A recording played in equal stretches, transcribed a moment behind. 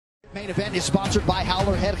Main event is sponsored by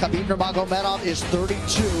Howler Head. Khabib Nurmagomedov is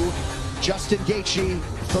 32. Justin Gaethje,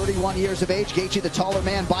 31 years of age. Gaethje, the taller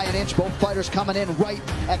man by an inch. Both fighters coming in right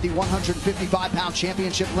at the 155-pound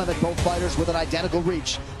championship limit. Both fighters with an identical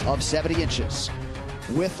reach of 70 inches.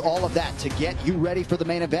 With all of that, to get you ready for the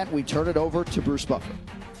main event, we turn it over to Bruce Buffer.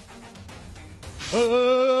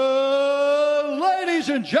 Ladies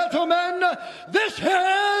and gentlemen, this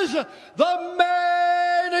is the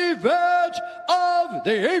main event of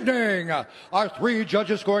the evening. Our three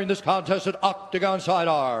judges scoring this contest at Octagon side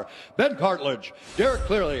are Ben Cartledge, Derek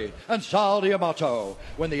Clearly, and Sal D'Amato.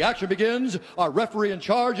 When the action begins, our referee in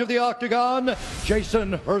charge of the Octagon,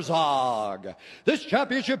 Jason Herzog. This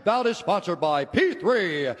championship bout is sponsored by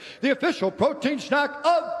P3, the official protein snack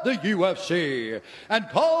of the UFC, and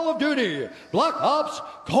Call of Duty, Black Ops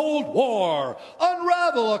Cold War.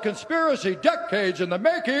 Unravel a conspiracy decades in the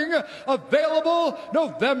making, available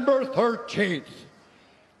November 13th.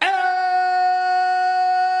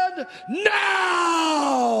 And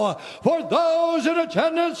now, for those in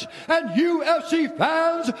attendance and UFC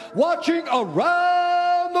fans watching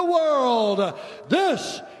around the world,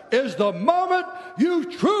 this is the moment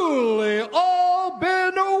you've truly all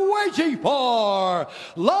been waiting for.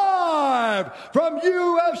 Live from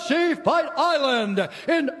UFC Fight Island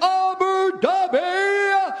in Abu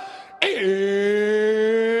Dhabi,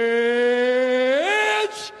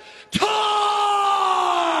 it's time!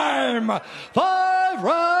 5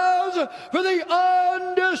 rounds for the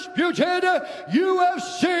undisputed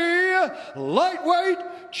UFC Lightweight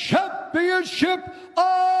Championship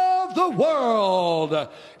of the World.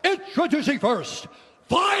 Introducing first,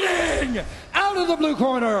 fighting out of the blue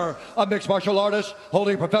corner, a mixed martial artist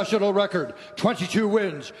holding a professional record, 22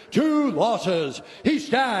 wins, 2 losses. He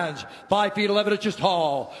stands 5 feet 11 inches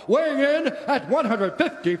tall, weighing in at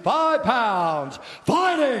 155 pounds.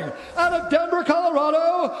 Fighting out of Denver,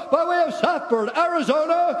 Colorado, by way of Safford,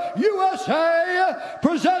 Arizona, USA,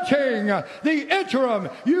 presenting the interim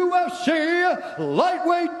UFC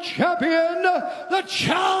lightweight champion, the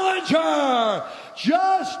challenger,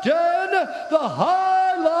 Justin the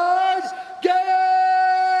Highlight Gaethje!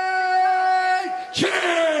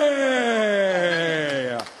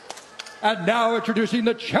 And now introducing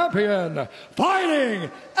the champion,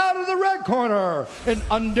 fighting out of the red corner, an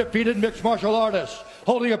undefeated mixed martial artist,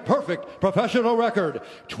 holding a perfect professional record,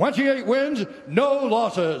 28 wins, no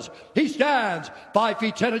losses. He stands 5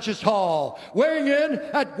 feet 10 inches tall, weighing in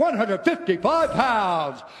at 155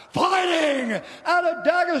 pounds. Fighting out of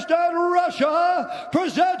Dagestan, Russia,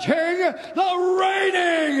 presenting the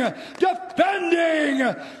reigning, defending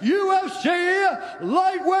UFC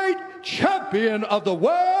lightweight champion of the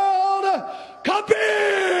world,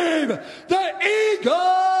 Khabib, the Eagle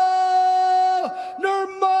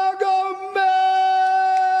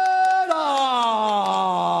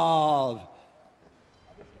Nurmagomedov.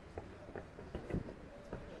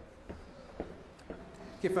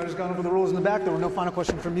 Okay, fighters gone over the rules in the back. There were no final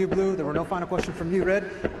questions from you, Blue. There were no final questions from you,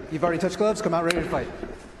 Red. You've already touched gloves. Come out ready to fight.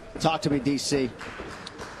 Talk to me, DC.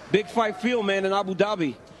 Big fight field, man, in Abu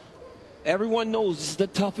Dhabi. Everyone knows this is the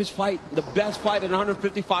toughest fight, the best fight at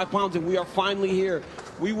 155 pounds, and we are finally here.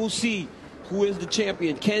 We will see who is the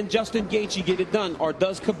champion. Can Justin Gaethje get it done, or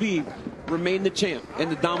does Khabib remain the champ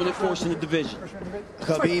and the dominant force in the division?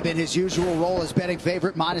 Khabib in his usual role as betting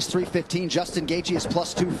favorite, -315. Justin Gaethje is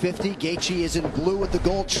 +250. Gaethje is in blue with the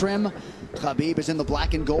gold trim. Khabib is in the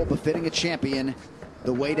black and gold, befitting a champion.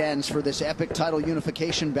 The wait ends for this epic title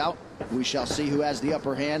unification bout. We shall see who has the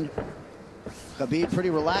upper hand. Khabib, pretty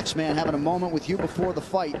relaxed, man, having a moment with you before the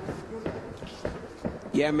fight.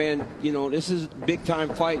 Yeah, man, you know, this is a big-time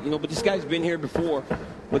fight, you know, but this guy's been here before.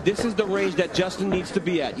 But this is the range that Justin needs to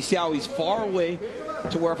be at. You see how he's far away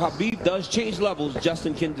to where if Khabib does change levels,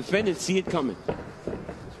 Justin can defend and see it coming.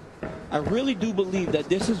 I really do believe that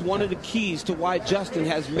this is one of the keys to why Justin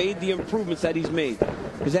has made the improvements that he's made.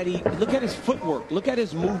 Is that look at his footwork, look at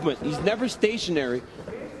his movement. He's never stationary.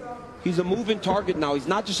 He's a moving target now. He's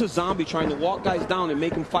not just a zombie trying to walk guys down and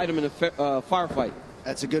make them fight him in a firefight.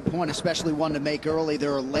 That's a good point, especially one to make early.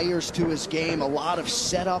 There are layers to his game, a lot of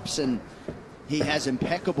setups, and he has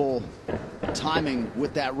impeccable timing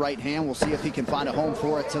with that right hand. We'll see if he can find a home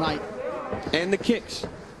for it tonight. And the kicks.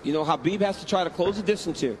 You know, Khabib has to try to close the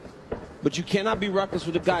distance here. But you cannot be reckless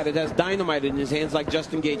with a guy that has dynamite in his hands like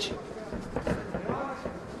Justin Gaethje.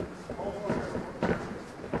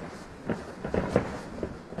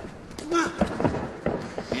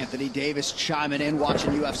 Anthony Davis chiming in,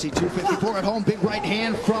 watching UFC 254 at home. Big right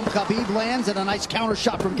hand from Khabib lands, and a nice counter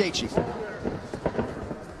shot from Gaethje.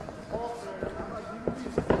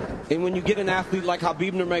 And when you get an athlete like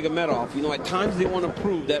Khabib Nurmagomedov, you know, at times they want to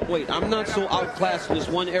prove that, wait, I'm not so outclassed in this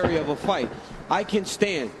one area of a fight. I can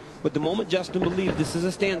stand. But the moment Justin believes this is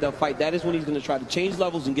a stand-up fight, that is when he's going to try to change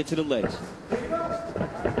levels and get to the legs.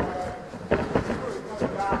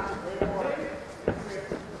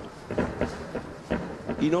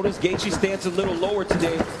 You notice Gaethje's stance a little lower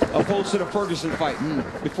today opposed to the Ferguson fight.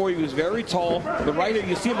 Before he was very tall, but right here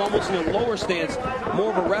you see him almost in a lower stance,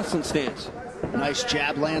 more of a wrestling stance. Nice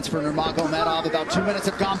jab lands for Nurmagomedov. About 2 minutes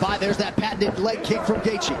have gone by. There's that patented leg kick from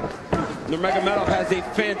Gaethje. Nurmagomedov has a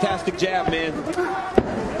fantastic jab, man.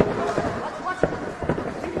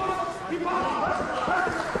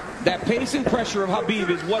 That pace and pressure of Khabib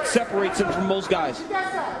is what separates him from most guys.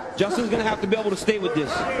 Justin's going to have to be able to stay with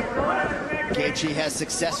this. Gaethje has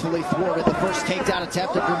successfully thwarted the first takedown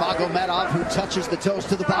attempt of Nurmagomedov, who touches the toes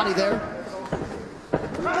to the body there.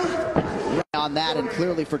 On that, and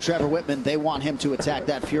clearly for Trevor Whitman, they want him to attack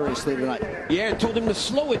that furiously tonight. Yeah, and told him to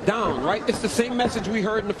slow it down, right? It's the same message we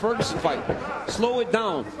heard in the Ferguson fight. Slow it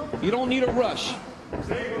down. You don't need a rush.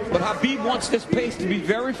 But Khabib wants this pace to be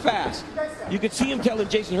very fast. You could see him telling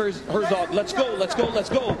Jason Herzog, let's go, let's go, let's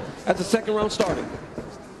go, as the second round started.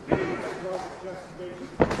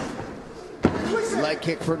 Leg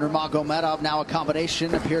kick for Nurmagomedov, now a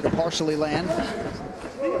combination, appear to partially land.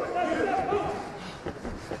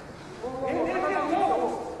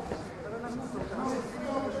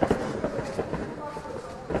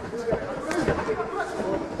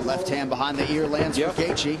 Left hand behind the ear lands for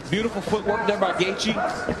Gaethje. Beautiful footwork there by Gaethje.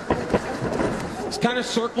 He's kind of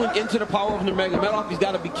circling into the power of Nurmagomedov. He's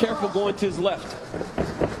got to be careful going to his left.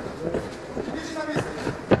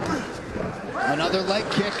 Another leg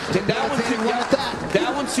kick.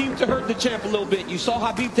 That one seemed to hurt the champ a little bit. You saw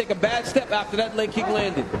Khabib take a bad step after that leg kick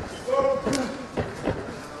landed.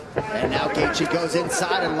 And now Gaethje goes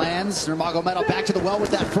inside and lands. Nurmagomedov back to the well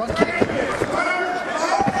with that front kick.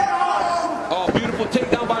 Oh, beautiful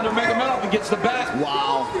takedown by Nurmagomedov against the back.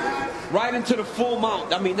 Wow. Right into the full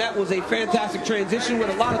mount. I mean, that was a fantastic transition with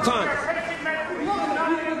a lot of time.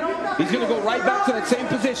 He's going to go right back to that same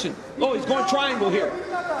position. Oh, he's going triangle here.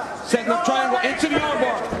 Setting up triangle into the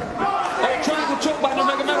armbar. Oh, triangle choke by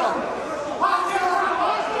Nurmagomedov.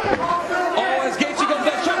 Oh, as Gaethje goes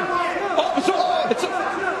that shot. Oh,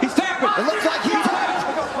 he's tapping. It looks like he's out.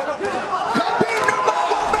 Khabib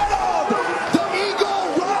Nurmagomedov. The eagle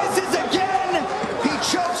rises again. He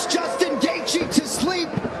chokes Justin Gaethje to sleep.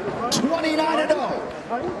 29-0.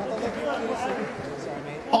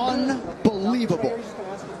 Unbelievable.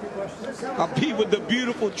 Khabib with the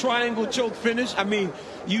beautiful triangle choke finish. I mean,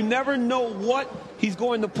 you never know what he's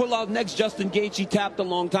going to pull out next. Justin Gaethje tapped a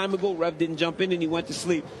long time ago. Rev didn't jump in and he went to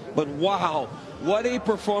sleep. But wow, what a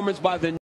performance by the